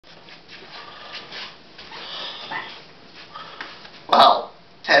Well,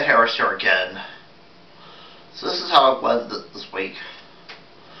 Ted Harris here again. So this is how it went this week.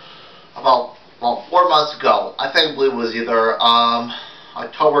 About 4 months ago, I believe it was either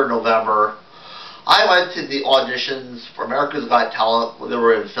October or November, I went to the auditions for America's Got Talent when they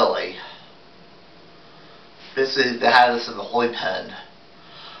were in Philly. Basically, they had us in the Holy Pen.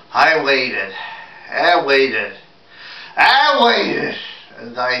 I waited, and waited, and waited.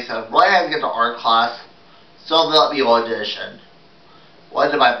 And I said, well, I had to get to art class, so they let me audition.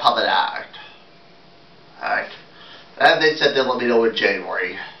 What did my puppet act? And they said they'd let me know in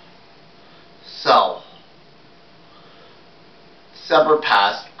January. So, December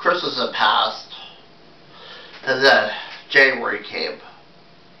passed, Christmas had passed, and then January came.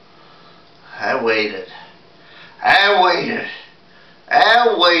 I waited, and waited,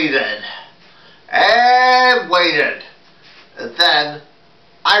 and waited, and waited. And then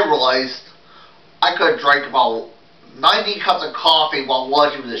I realized I could drink about 90 cups of coffee while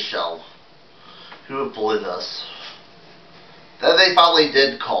watching this show. Who would believe this? Then they finally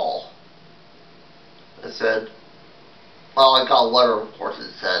did call. It said, well, I got a letter, of course,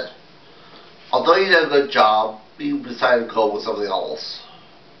 it said, although you did a good job, you decided to go with something else.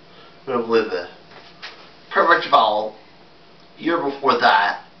 Who would believe it? Pretty much about a year before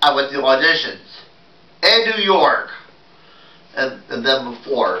that, I went to the auditions in New York. And then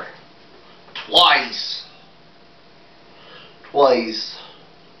before, twice. 2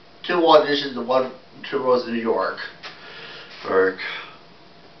 auditions and 2 rows in New York. Kirk.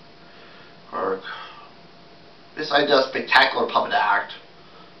 This I did a spectacular puppet act.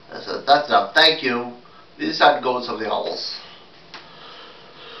 I said, that's enough, thank you. We decided to go with something else.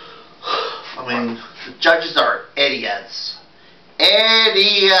 I mean, the judges are idiots.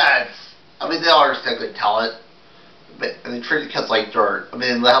 Idiots! I mean, they don't understand good talent. And they treat the kids like dirt. I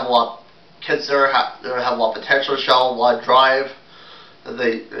mean, they have a lot of kids there, they have a lot of potential to show, a lot of drive.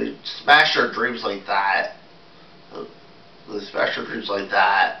 They smash their dreams like that. They smash their dreams like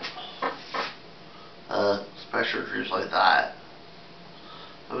that. Smash their dreams like that.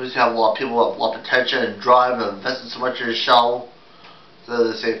 They always have a lot of people who have a lot of potential and drive and invested so much in the show. So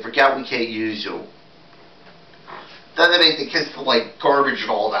they say, forget we can't use you. Then they make the kids feel like garbage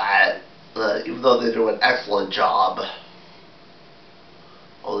and all that. Even though they do an excellent job.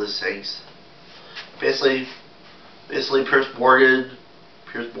 All these things. Basically Piers Morgan,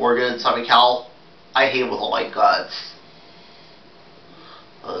 Simon Cowell, I hate with all my guts.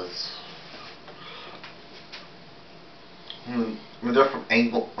 I mean, they're from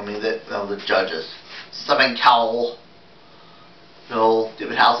England. I mean, the judges. Simon Cowell,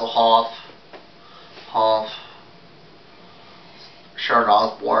 David Hasselhoff, Sharon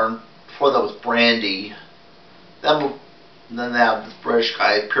Osbourne. Before that was Brandy. Then they have this British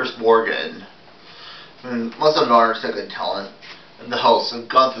guy, Piers Morgan. I mean, most of them are second talent. And the hosts. I've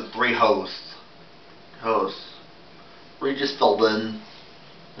gone through 3 hosts. Regis Philbin.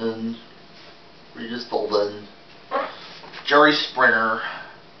 Jerry Springer.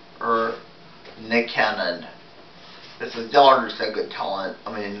 Or Nick Cannon. It's a don't understand good talent. I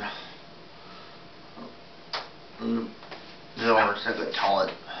mean, they don't understand good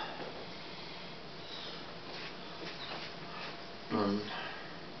talent.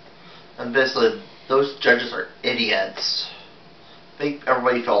 And basically, those judges are idiots. Make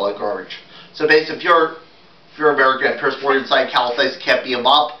everybody feel like garbage. So basically, if you're American, Piers Morgan, Simon Cowell thinks can't beat him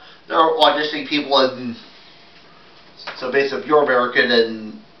up, they're auditioning people and so basically, if you're American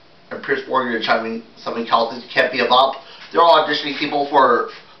and Piers Morgan and Simon Cowell thinks can't beat him up, they're auditioning people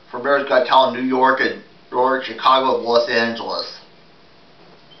for America's Got Talent in New York and Chicago and Los Angeles.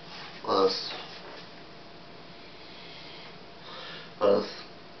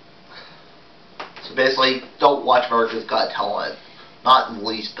 So basically, don't watch America's Got Talent. Not in the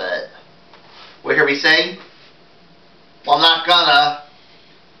least bit. What hear me say? Well, I'm not gonna.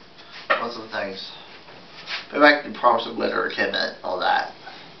 What's some things? Maybe I can promise a winner a commitment.